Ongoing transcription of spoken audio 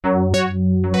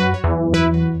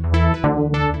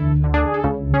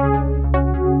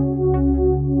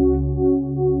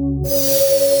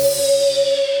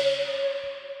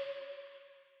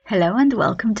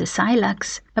welcome to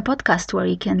SciLux, a podcast where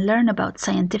you can learn about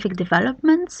scientific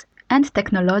developments and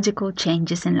technological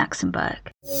changes in Luxembourg.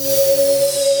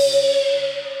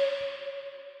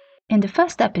 In the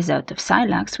first episode of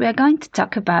SciLux, we are going to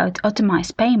talk about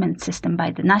automized payment system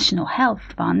by the National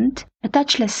Health Fund, a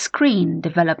touchless screen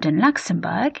developed in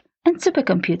Luxembourg, and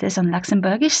supercomputers on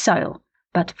Luxembourgish soil.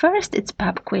 But first, it's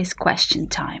pub quiz question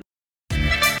time.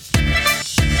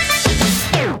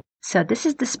 So this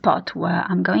is the spot where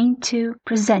I'm going to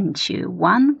present you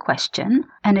one question,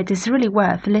 and it is really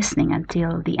worth listening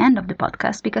until the end of the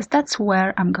podcast because that's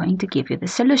where I'm going to give you the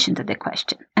solution to the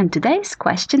question. And today's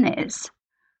question is,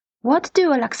 what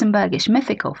do a Luxembourgish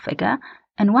mythical figure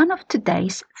and one of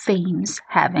today's themes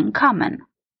have in common?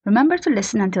 Remember to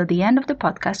listen until the end of the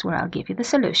podcast where I'll give you the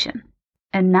solution.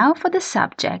 And now for the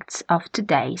subjects of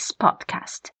today's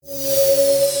podcast.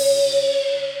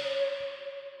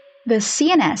 The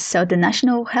CNS, so the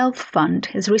National Health Fund,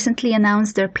 has recently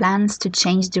announced their plans to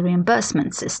change the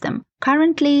reimbursement system.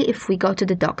 Currently, if we go to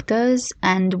the doctors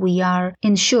and we are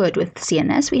insured with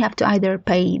CNS, we have to either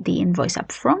pay the invoice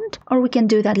up front or we can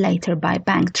do that later by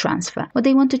bank transfer. What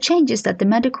they want to change is that the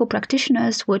medical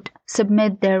practitioners would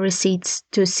submit their receipts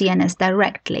to CNS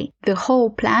directly. The whole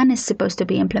plan is supposed to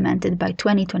be implemented by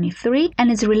 2023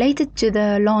 and is related to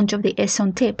the launch of the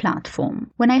eSanté platform.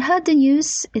 When I heard the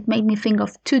news, it made me think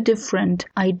of two different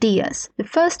ideas. The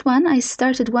first one, I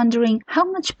started wondering how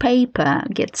much paper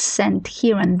gets sent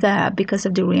here and there because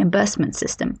of the reimbursement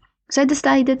system. So I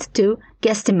decided to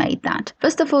guesstimate that.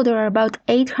 First of all, there are about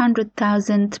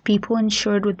 800,000 people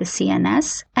insured with the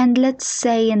CNS, and let's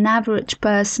say an average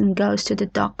person goes to the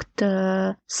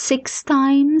doctor 6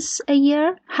 times a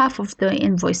year. Half of the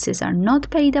invoices are not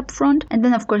paid up front, and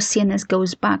then of course CNS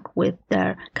goes back with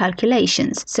their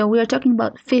calculations. So we are talking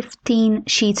about 15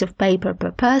 sheets of paper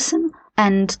per person,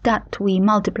 and that we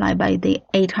multiply by the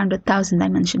 800,000 I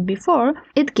mentioned before,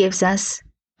 it gives us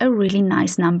a really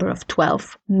nice number of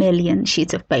 12 million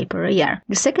sheets of paper a year.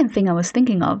 The second thing I was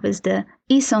thinking of is the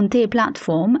eSanté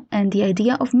platform and the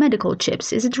idea of medical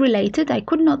chips. Is it related? I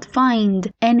could not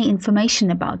find any information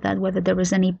about that, whether there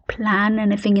was any plan,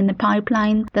 anything in the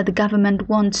pipeline that the government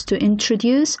wants to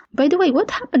introduce. By the way, what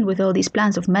happened with all these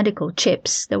plans of medical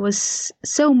chips? There was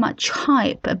so much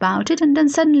hype about it and then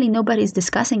suddenly nobody's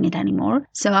discussing it anymore.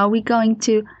 So are we going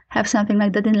to have something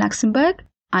like that in Luxembourg?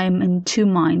 I'm in two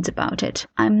minds about it.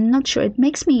 I'm not sure. It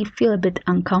makes me feel a bit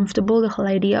uncomfortable, the whole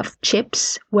idea of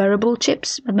chips, wearable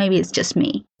chips, but maybe it's just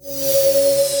me.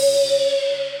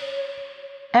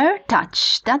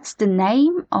 AirTouch, that's the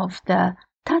name of the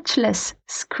touchless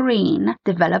screen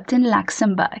developed in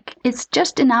Luxembourg. It's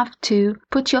just enough to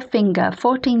put your finger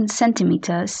 14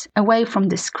 centimeters away from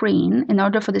the screen in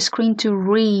order for the screen to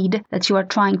read that you are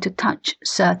trying to touch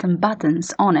certain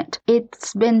buttons on it.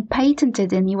 It's been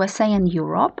patented in USA and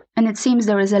Europe, and it seems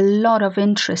there is a lot of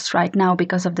interest right now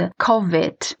because of the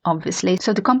COVID, obviously.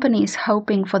 So the company is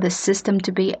hoping for the system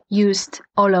to be used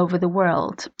all over the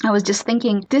world. I was just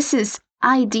thinking, this is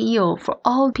ideal for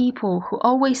all people who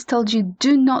always told you,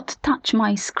 do not touch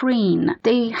my screen.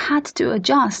 They had to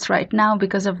adjust right now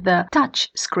because of the touch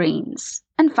screens.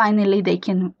 And finally, they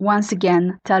can once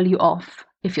again tell you off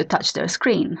if you touch their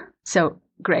screen. So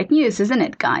great news, isn't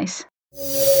it, guys?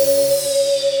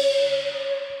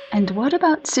 And what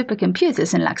about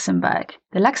supercomputers in Luxembourg?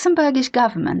 The Luxembourgish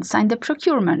government signed a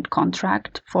procurement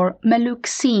contract for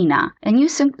Meluxina, a new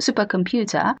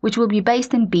supercomputer which will be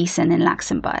based in Biesen in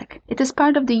Luxembourg. It is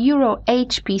part of the Euro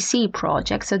HPC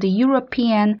project, so the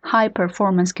European High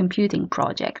Performance Computing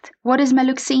Project. What is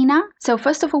Meluxina? So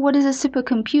first of all, what is a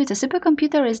supercomputer?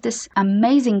 Supercomputer is this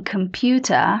amazing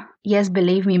computer, yes,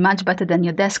 believe me, much better than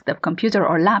your desktop computer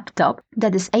or laptop,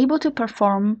 that is able to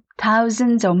perform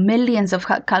thousands or millions of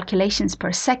calculations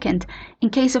per second. In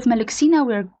case of Meluxina,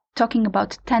 we're talking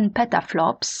about 10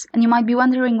 petaflops, and you might be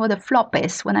wondering what a flop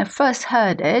is. When I first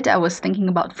heard it, I was thinking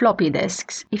about floppy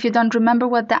disks. If you don't remember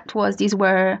what that was, these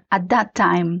were at that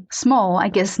time small, I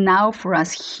guess now for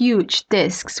us huge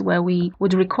disks where we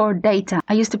would record data.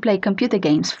 I used to play computer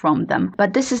games from them,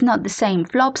 but this is not the same.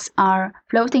 Flops are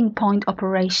floating point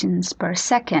operations per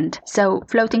second. So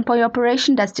floating point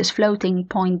operation, that's just floating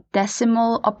point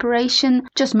decimal operation,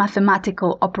 just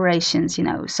mathematical operations,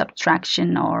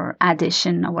 subtraction or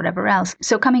addition or whatever else.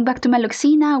 So coming back to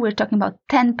Meluxina, we're talking about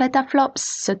 10 petaflops,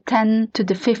 so 10 to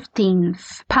the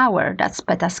 15th power, that's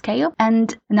petascale.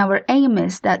 And our aim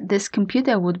is that this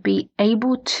computer would be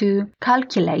able to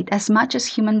calculate as much as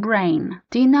human brain.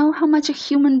 Do you know how much a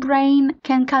human brain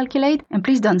can calculate? And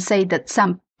please don't say that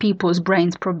some people's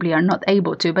brains probably are not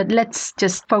able to, but let's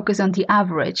just focus on the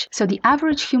average. So the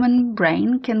average human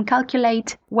brain can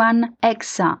calculate 1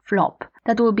 exaflop.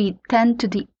 that will be 10 to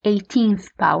the 18th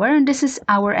power, and this is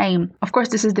our aim. Of course,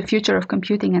 this is the future of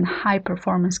computing and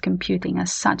high-performance computing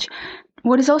as such.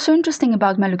 What is also interesting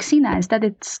about Meluxina is that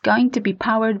it's going to be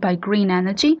powered by green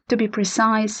energy. To be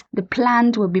precise, the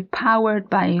plant will be powered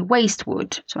by waste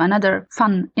wood. So another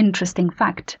fun, interesting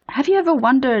fact. Have you ever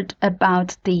wondered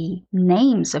about the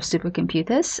names of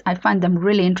supercomputers? I find them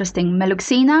really interesting.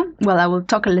 Meluxina, well, I will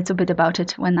talk a little bit about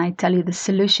it when I tell you the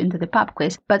solution to the pub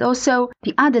quiz, but also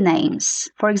the other names.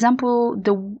 For example,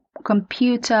 the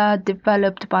computer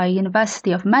developed by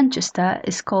University of Manchester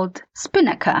is called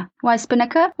Spinnaker. Why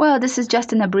Spinnaker? Well, this is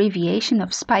just an abbreviation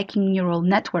of spiking neural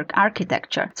network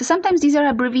architecture. So sometimes these are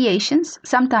abbreviations,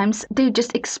 sometimes they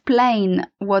just explain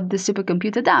what the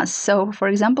supercomputer does. So, for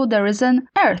example, there is an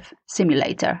Earth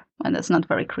simulator. Well, that's not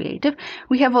very creative.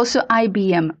 We have also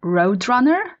IBM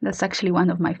Roadrunner. That's actually one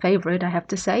of my favorite, I have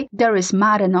to say. There is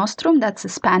Mare Nostrum. That's a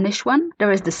Spanish one.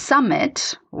 There is the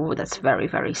Summit. Oh, that's very,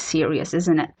 very serious,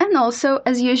 isn't it? And also,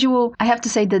 as usual, I have to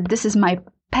say that this is my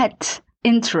pet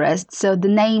interest. So the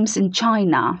names in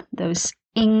China, those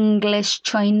English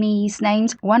Chinese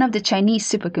names. One of the Chinese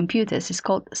supercomputers is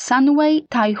called Sunway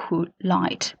Taihu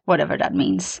Light, whatever that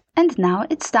means. And now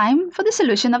it's time for the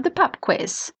solution of the pub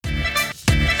quiz.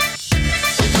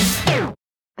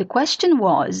 The question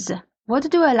was, what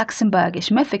do a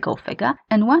Luxembourgish mythical figure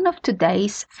and one of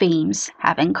today's themes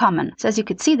have in common? So as you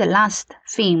could see, the last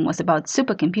theme was about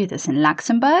supercomputers in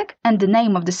Luxembourg, and the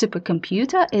name of the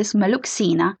supercomputer is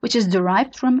Meluxina, which is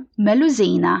derived from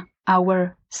Melusina,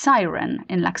 our siren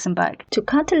in Luxembourg. To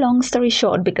cut a long story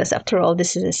short, because after all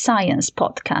this is a science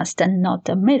podcast and not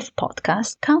a myth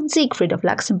podcast, Count Siegfried of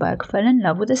Luxembourg fell in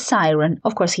love with a siren.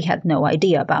 Of course, he had no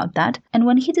idea about that, and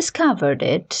when he discovered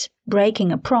it,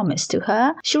 breaking a promise to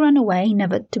her, she ran away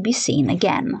never to be seen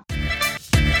again.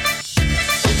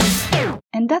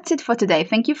 And that's it for today.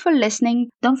 Thank you for listening.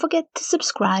 Don't forget to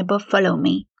subscribe or follow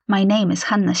me. My name is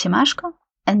Hanna Siemaszko,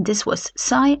 and this was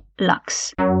Sci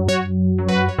Lux.